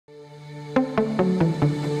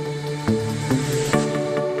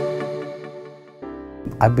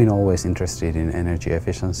I've been always interested in energy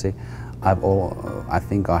efficiency. I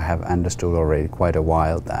think I have understood already quite a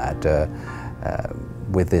while that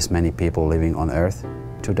with this many people living on Earth,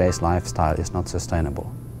 today's lifestyle is not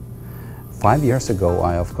sustainable. 5 years ago,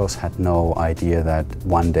 I of course had no idea that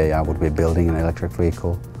one day I would be building an electric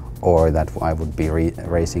vehicle or that I would be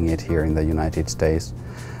racing it here in the United States.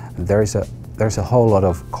 There's a whole lot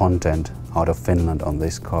of content out of Finland on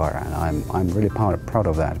this car, and I'm really proud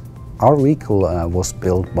of that. Our vehicle was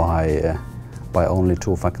built by only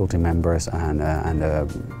 2 faculty members and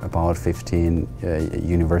about 15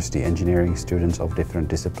 university engineering students of different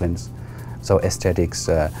disciplines. So aesthetics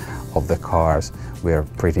of the cars were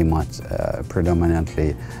pretty much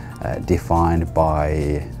predominantly defined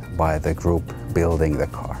by the group building the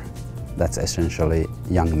car. That's essentially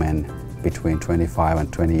young men between 25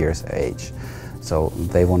 and 20 years age. So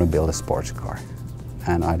they want to build a sports car,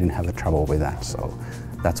 and I didn't have a trouble with that, so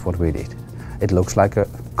that's what we did. It looks like a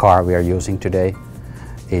car we are using today.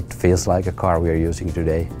 It feels like a car we are using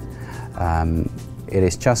today. It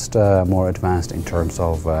is just more advanced in terms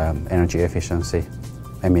of energy efficiency,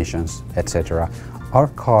 emissions, etc. Our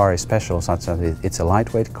car is special such that it's a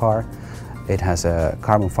lightweight car. It has a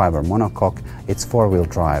carbon fiber monocoque, it's 4-wheel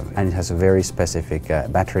drive, and it has a very specific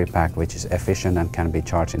battery pack which is efficient and can be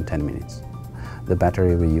charged in 10 minutes. The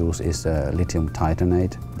battery we use is a lithium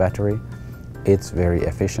titanate battery. It's very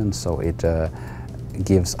efficient, so it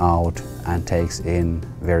gives out and takes in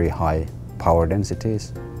very high power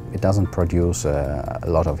densities. It doesn't produce a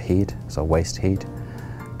lot of heat, so waste heat,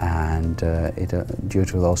 and due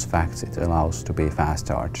to those facts it allows to be fast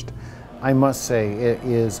charged. I must say it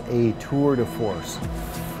is a tour de force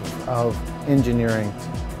of engineering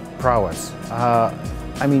prowess.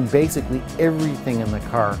 I mean, basically everything in the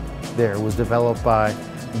car there was developed by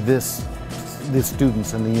the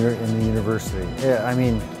students in the university. I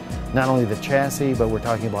mean, not only the chassis, but we're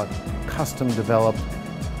talking about custom developed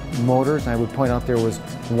motors. And I would point out there was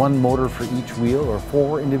 1 motor for each wheel, or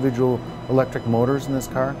 4 individual electric motors in this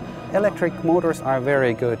car. Electric motors are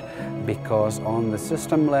very good because on the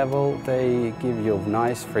system level they give you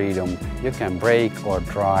nice freedom. You can brake or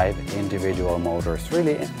drive individual motors,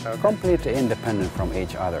 really completely independent from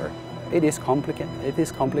each other. It is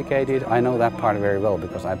complicated. I know that part very well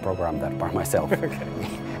because I programmed that part myself. Okay.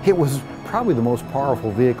 It was probably the most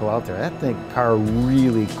powerful vehicle out there. That car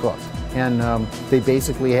really cooked. And they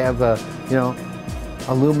basically have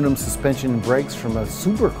aluminum suspension brakes from a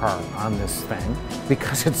supercar on this thing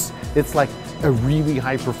because it's like a really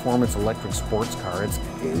high-performance electric sports car.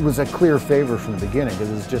 It was a clear favor from the beginning because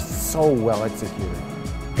it's just so well executed.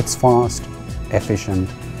 It's fast, efficient,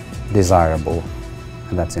 desirable,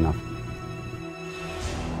 and that's enough.